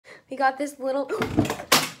we got this little,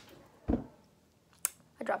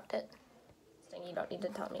 I dropped it. You don't need to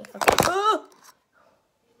tell me. Okay.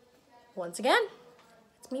 Once again,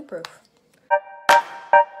 it's me proof.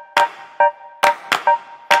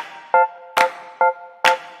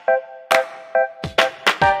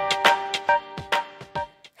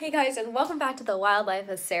 Hey guys, and welcome back to the Wild Life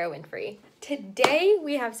of Sarah Winfrey. Today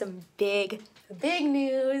we have some big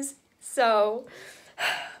news. So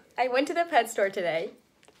I went to the pet store today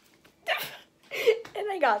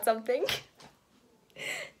and I got something.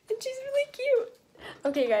 And she's really cute.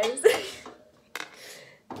 Okay guys,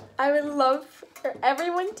 I would love for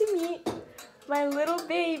everyone to meet my little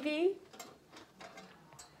baby,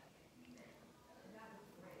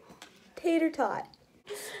 Tater Tot.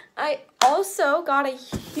 I also got a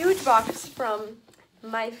huge box from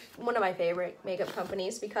one of my favorite makeup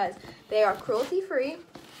companies because they are cruelty-free.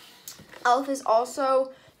 e.l.f. is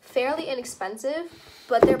also fairly inexpensive,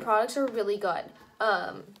 but their products are really good.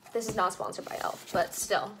 This is not sponsored by e.l.f., but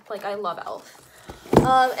still, like, I love e.l.f.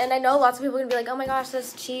 And I know lots of people are gonna be like, oh my gosh,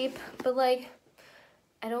 that's cheap, but like,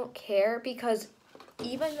 I don't care because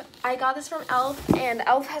even I got this from e.l.f. and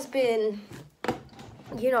e.l.f. has been,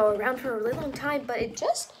 you know, around for a really long time, but it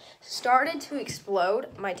just started to explode.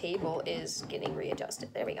 My table is getting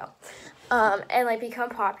readjusted. There we go. And like become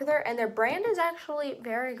popular, and their brand is actually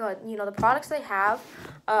very good. You know, the products they have,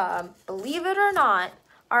 believe it or not,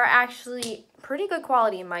 are actually pretty good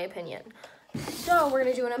quality in my opinion. So we're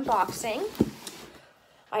gonna do an unboxing.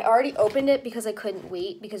 I already opened it because I couldn't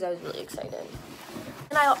wait because I was really excited.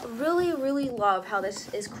 And I really love how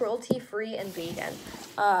this is cruelty-free and vegan.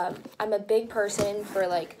 I'm a big person for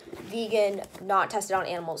like vegan, not tested on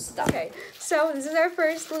animals stuff. Okay, so this is our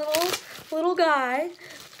first little guy.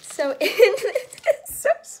 So it's so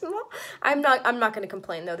small. I'm not gonna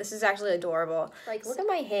complain though. This is actually adorable. Like, look at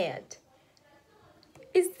my hand.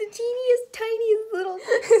 It's the teeniest, tiniest little.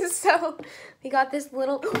 So we got this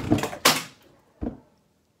little.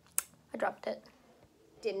 I dropped it.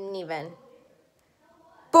 Didn't even.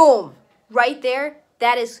 Boom! Right there,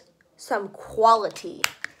 that is some quality.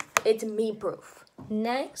 It's me proof.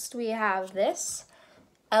 Next, we have this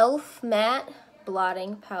e.l.f. matte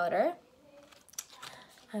blotting powder.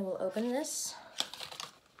 I will open this.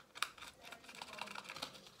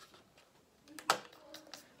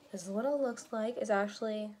 This is what it looks like. It's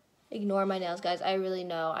actually, ignore my nails, guys. I really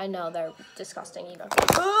know. I know they're disgusting. You don't.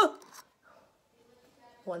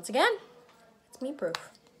 Once again, it's me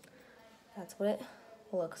proof. That's what it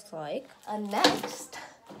looks like. Next,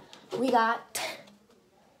 we got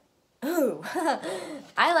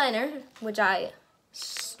eyeliner, which I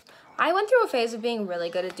went through a phase of being really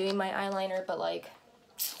good at doing my eyeliner, but like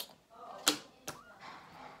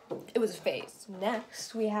it was a phase.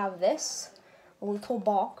 Next, we have this little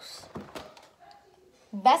box,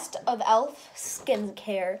 Best of e.l.f.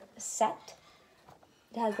 skincare set.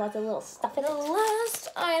 It has lots of little stuff in it. Last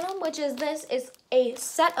item, which is this, is a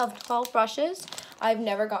set of 12 brushes. I've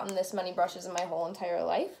never gotten this many brushes in my whole entire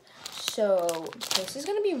life. So this is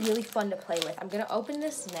gonna be really fun to play with. I'm gonna open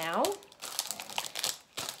this now.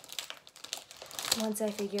 Once I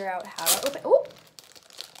figure out how to open, oh,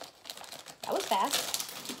 that was fast.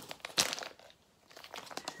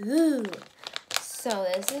 Ooh, so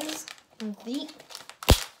this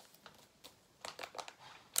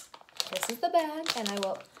is the bag, and I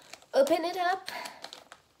will open it up.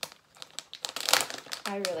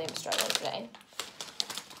 I really am struggling today.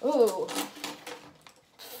 Ooh.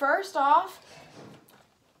 First off,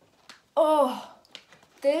 oh,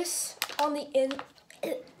 this on the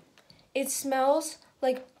it smells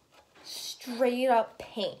like straight up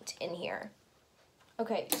paint in here.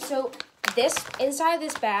 Okay, so this, inside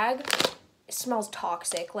this bag, it smells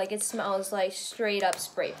toxic. Like it smells like straight up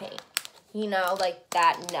spray paint. You know, like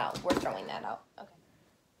that, no, we're throwing that out. Okay.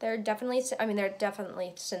 They're definitely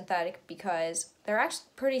synthetic because they're actually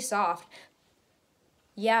pretty soft.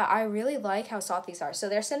 Yeah, I really like how soft these are. So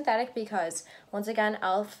they're synthetic because, once again,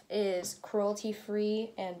 e.l.f. is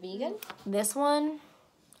cruelty-free and vegan. This one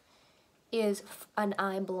is an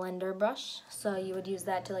eye blender brush. So you would use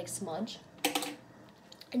that to, like, smudge.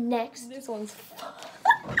 Next, this one's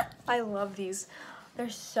I love these. They're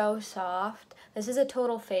so soft. This is a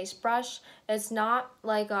total face brush. It's not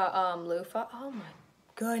like a loofah. Oh my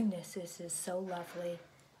goodness, this is so lovely.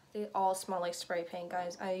 They all smell like spray paint,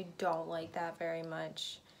 guys. I don't like that very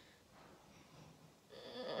much.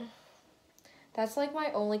 That's like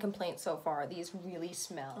my only complaint so far. These really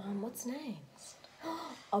smell. What's next?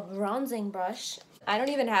 A bronzing brush. I don't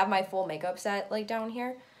even have my full makeup set like down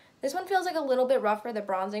here. This one feels like a little bit rougher, the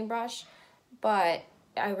bronzing brush, but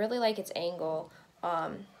I really like its angle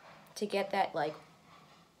to get that like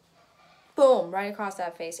boom, right across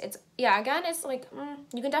that face. It's, yeah, again, it's like,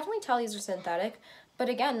 you can definitely tell these are synthetic, but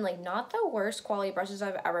again, like, not the worst quality brushes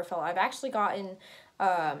I've ever felt. I've actually gotten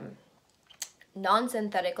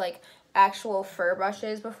non-synthetic, like, actual fur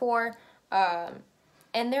brushes before,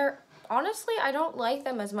 and they're, honestly, I don't like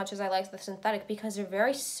them as much as I like the synthetic because they're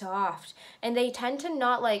very soft, and they tend to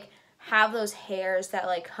not, like, have those hairs that,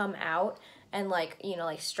 like, come out and, like, you know,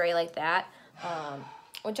 like, stray like that,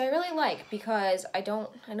 which I really like because I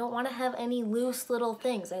don't want to have any loose little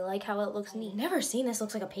things. I like how it looks neat. Never seen this.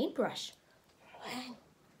 Looks like a paintbrush.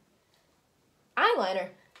 Eyeliner.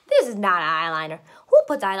 This is not eyeliner. Who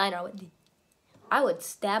puts eyeliner with? I would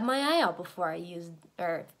stab my eye out before I used,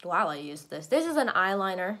 or while I used this. This is an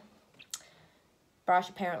eyeliner brush,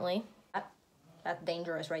 apparently. That's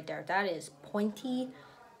dangerous right there. That is pointy.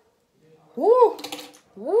 Woo!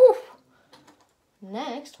 Woo!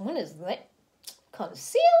 Next, what is that?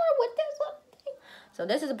 Concealer with this little thing. So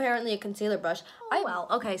this is apparently a concealer brush. Well,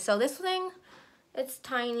 okay, so this thing, it's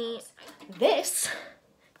tiny. This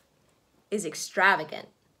is extravagant.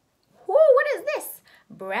 Woo, what is this?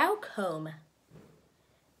 Brow comb.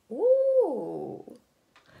 Ooh.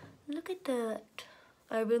 Look at that.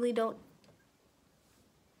 I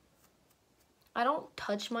don't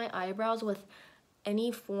touch my eyebrows with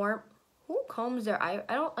any form. Who combs their eye?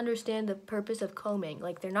 I don't understand the purpose of combing.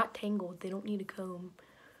 Like, they're not tangled. They don't need a comb.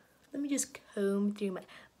 Let me just comb through my...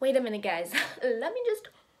 Wait a minute, guys. Let me just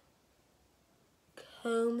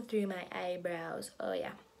comb through my eyebrows. Oh,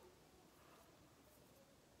 yeah.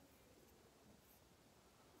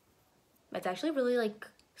 It's actually really, like,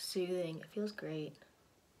 soothing. It feels great.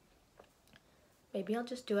 Maybe I'll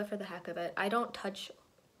just do it for the heck of it. I don't touch...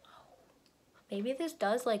 Maybe this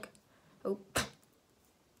does, like... Oh.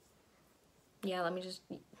 Yeah, let me just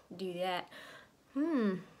do that.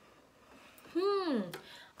 I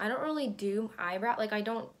don't really do eyebrow, like, I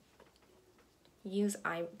don't use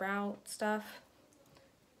eyebrow stuff.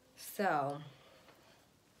 So,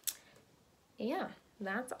 yeah,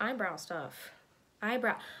 that's eyebrow stuff.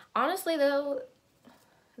 Eyebrow. Honestly, though,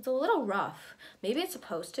 it's a little rough. Maybe it's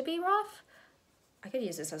supposed to be rough. I could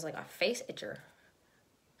use this as, like, a face itcher.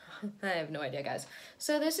 I have no idea, guys.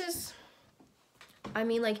 So this is, I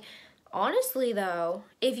mean, like, honestly, though,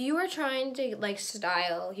 if you were trying to, like,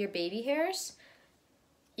 style your baby hairs,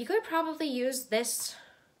 you could probably use this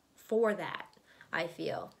for that, I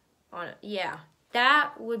feel. Yeah,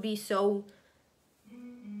 that would be so,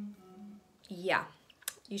 yeah.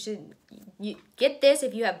 You get this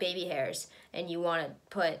if you have baby hairs and you want to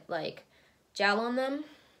put, like, gel on them.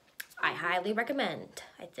 I highly recommend,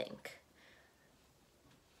 I think.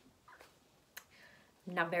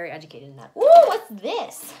 I'm not very educated in that. Ooh, what's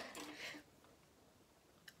this?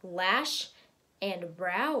 Lash and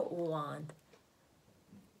brow wand.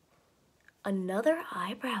 Another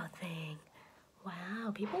eyebrow thing. Wow,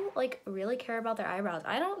 people, like, really care about their eyebrows.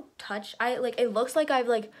 I don't touch, it looks like I've,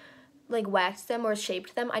 like waxed them or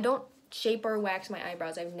shaped them. I don't shape or wax my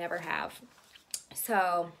eyebrows. I never have.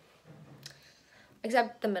 So,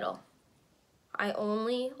 except the middle. I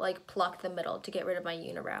only, like, pluck the middle to get rid of my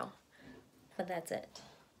unibrow. But that's it.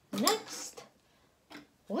 Next.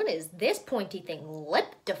 What is this pointy thing?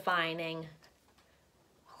 Lip defining.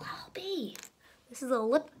 Well, I'll be. This is a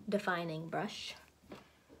lip defining brush.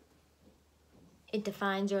 It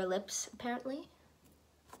defines your lips, apparently.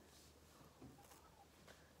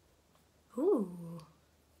 Ooh.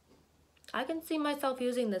 I can see myself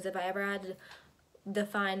using this if I ever had to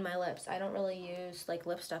define my lips. I don't really use, like,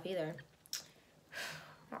 lip stuff either.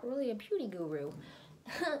 Not really a beauty guru.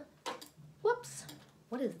 Whoops.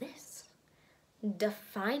 What is this?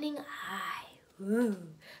 Defining eye. Ooh.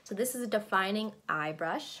 So this is a defining eye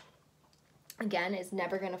brush. Again, it's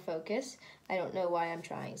never gonna focus. I don't know why I'm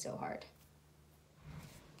trying so hard.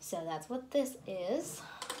 So that's what this is.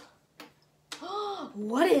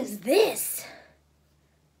 What is this?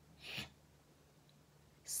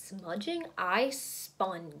 Smudging eye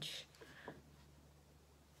sponge.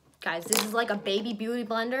 Guys, this is like a baby beauty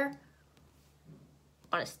blender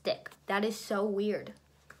on a stick. That is so weird.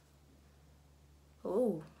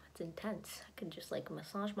 Oh, it's intense. I could just, like,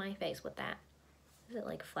 massage my face with that. Is it,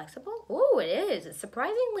 like, flexible? Oh, it is. It's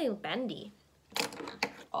surprisingly bendy.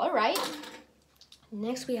 All right.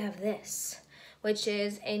 Next we have this, which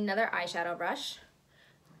is another eyeshadow brush.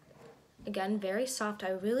 Again, very soft. I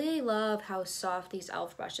really love how soft these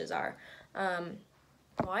e.l.f. brushes are.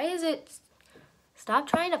 Why is it... Stop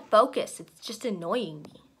trying to focus. It's just annoying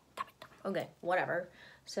me. Okay, whatever.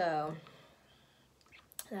 So,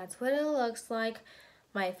 that's what it looks like.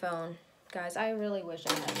 My phone. Guys, I really wish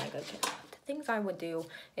I had, like, the things I would do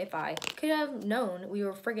if I could have known we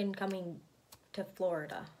were friggin' coming to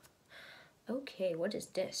Florida. Okay, what is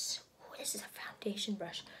this? Oh, this is a foundation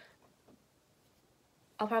brush.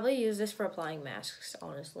 I'll probably use this for applying masks,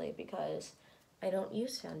 honestly, because I don't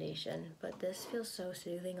use foundation, but this feels so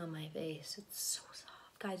soothing on my face. It's so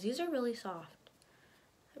soft. Guys, these are really soft.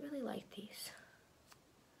 I really like these.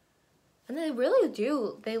 And they really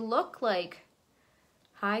do. They look like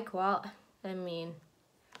high quality. I mean,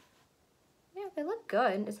 yeah, they look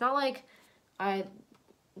good. It's not like I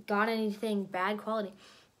got anything bad quality.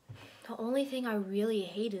 The only thing I really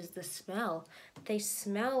hate is the smell. They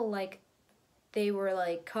smell like they were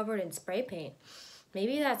like covered in spray paint.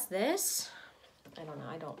 Maybe that's this. I don't know.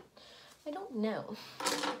 I don't know.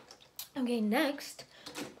 Okay, next.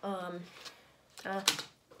 I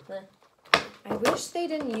wish they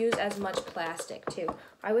didn't use as much plastic too.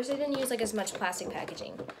 I wish they didn't use like as much plastic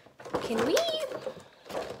packaging. Can we?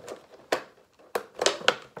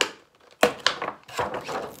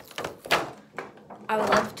 I would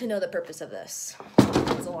love to know the purpose of this.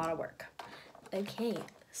 It's a lot of work. Okay,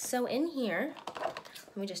 so in here,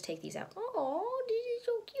 let me just take these out. Oh, this is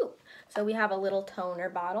so cute. So we have a little toner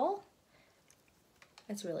bottle.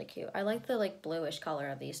 It's really cute. I like the like bluish color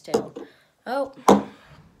of these too. Oh,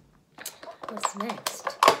 what's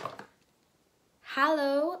next?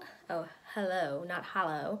 Hello, not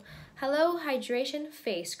Hello. Hello Hydration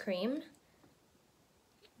Face Cream.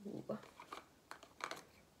 Ooh.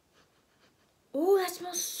 Ooh, that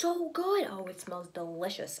smells so good. Oh, it smells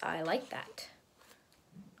delicious. I like that.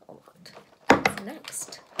 A lot. What's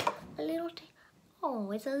next? A little,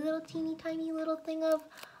 oh, it's a little teeny tiny little thing of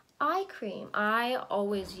eye cream. I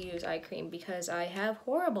always use eye cream because I have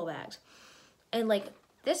horrible bags. And like,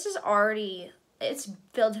 this is already, it's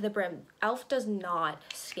filled to the brim. e.l.f. does not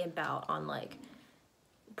skimp out on like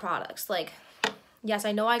products. Like, yes,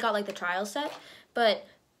 I know I got like the trial set, but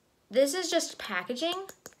this is just packaging.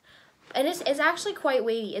 And it's actually quite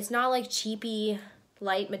weighty. It's not like cheapy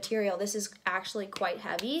light material. This is actually quite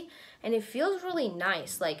heavy and it feels really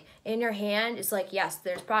nice. Like in your hand, it's like, yes,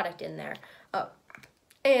 there's product in there.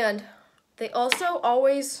 And they also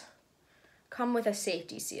always come with a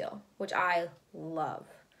safety seal, which I love,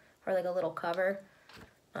 or like a little cover.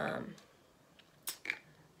 It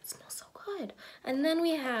smells so good. And then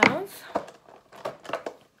we have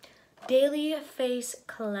Daily Face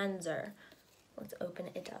Cleanser. Let's open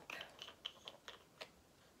it up.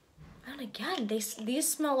 And again, these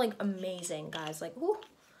smell like amazing, guys. Like, ooh,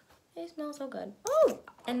 they smell so good. Oh,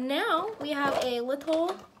 and now we have a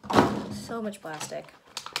little, so much plastic.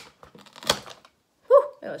 Whew,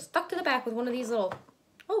 it was stuck to the back with one of these little,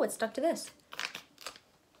 oh, it's stuck to this.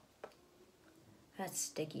 That's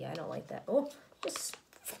sticky, I don't like that. Oh, just,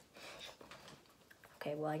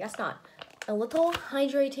 okay, well, I guess not. A little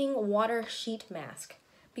hydrating water sheet mask,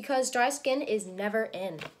 because dry skin is never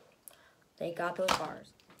in. They got those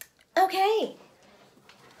bars. Okay,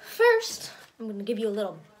 first, I'm going to give you a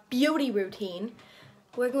little beauty routine.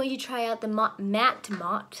 We're going to try out the matte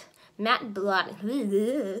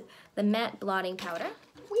blotting powder.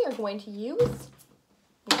 We are going to use,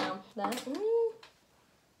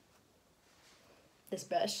 this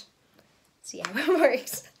brush. See how it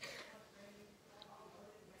works.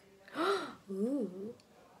 Ooh,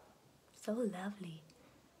 so lovely.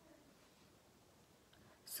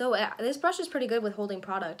 So this brush is pretty good with holding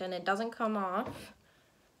product, and it doesn't come off.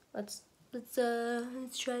 Let's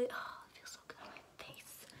try it. Oh, it feels so good on my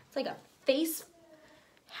face. It's like a face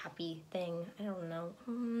happy thing. I don't know.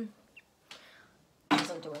 It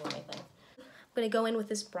isn't doing anything. I'm gonna go in with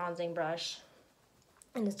this bronzing brush,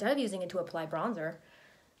 and instead of using it to apply bronzer,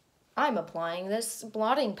 I'm applying this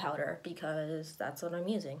blotting powder because that's what I'm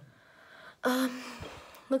using.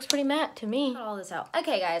 Looks pretty matte to me. Got all this out.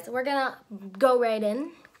 Okay, guys, we're gonna go right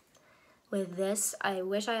in with this. I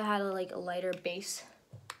wish I had a lighter base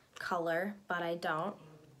color, but I don't.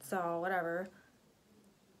 So whatever.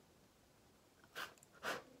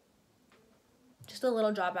 Just a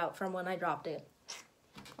little drop out from when I dropped it.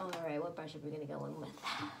 All right, what brush are we gonna go in with?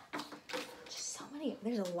 Just so many.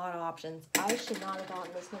 There's a lot of options. I should not have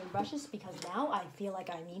gotten this many brushes because now I feel like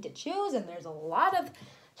I need to choose, and there's a lot of.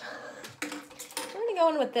 I'm gonna go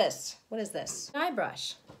in with this. What is this? Eye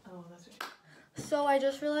brush. Oh, that's what. So I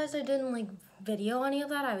just realized I didn't video any of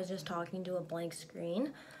that. I was just talking to a blank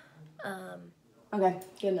screen. Okay,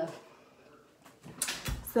 good enough.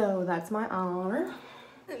 So that's my arm.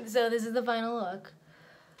 So this is the final look.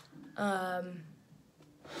 I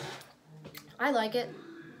like it.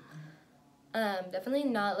 Definitely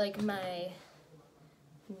not like my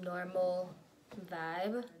normal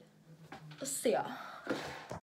vibe. So yeah.